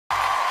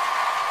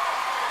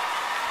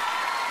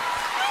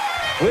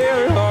Well,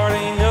 her heart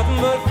ain't nothing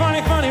but a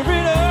funny, funny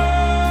riddle.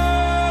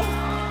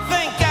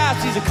 Thank God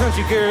she's a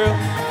country girl.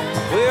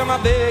 Well,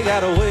 my bag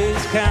got a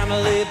waist, kinda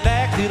laid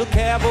back, little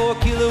cowboy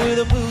killer with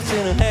her boots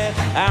and a hat.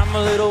 I'm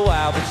a little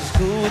wild, but she's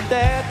cool with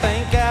that.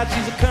 Thank God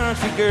she's a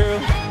country girl.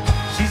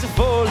 She's a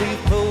four-leaf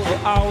clover,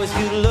 always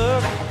good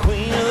luck,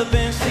 queen of the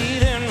bench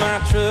seat in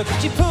my truck.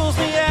 She pulls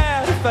me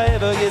out if I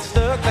ever get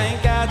stuck.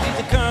 Thank God she's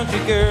a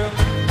country girl.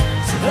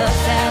 She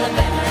loves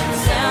Alabama and the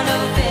sound of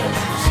a fiddle.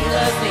 She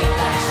loves me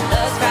like she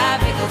loves fried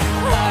pickles.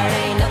 Her heart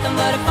ain't nothing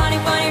but a funny,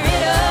 funny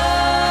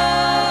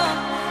riddle.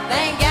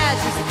 Thank God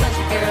she's a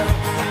country girl.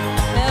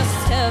 Well,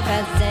 she's tough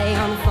as the day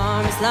on the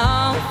farm is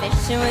long,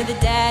 fishing with the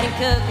daddy,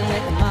 cooking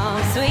with the mom.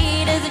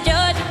 Sweet as a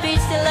Georgia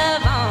peach to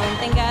love on.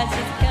 Thank God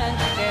she's a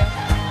country girl.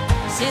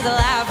 She's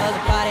alive for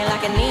the party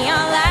like a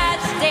neon light.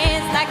 She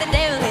dances like the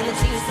devil in the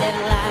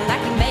 2-7 line,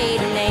 like he made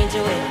an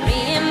angel with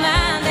me in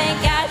mind. Thank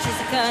God she's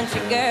a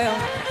country girl.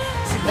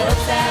 She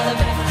loves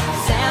Alabama, the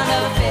sound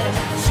of a fiddle.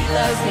 She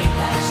loves me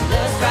like she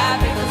loves fried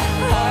pickles.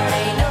 Her heart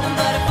ain't nothing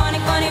but a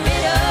funny, funny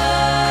riddle.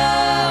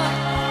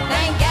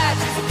 Thank God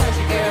she's a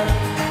country girl.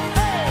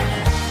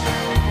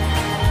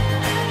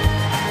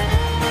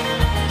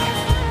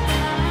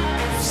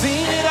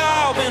 Seen it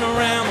all, been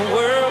around the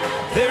world.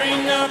 There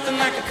ain't nothing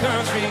like a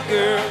country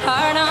girl.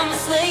 Heart on my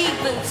sleeve,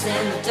 boots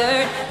in the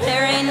dirt.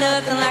 There ain't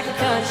nothing like a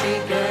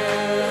country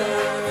girl.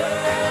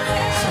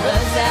 She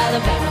loves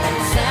Alabama and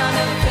the sound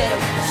of a fiddle.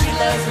 She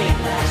loves me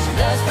like she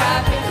loves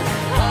fried pickles.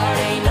 Heart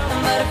ain't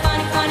nothing but a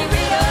funny, funny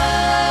riddle.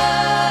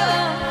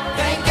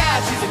 Thank God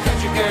she's a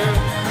country girl.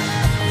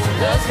 She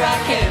loves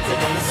rock Hampton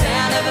and the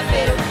sound of a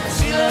fiddle.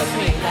 She loves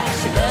me like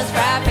she loves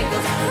fried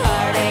pickles.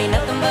 Heart ain't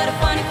nothing but a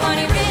funny,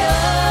 funny riddle.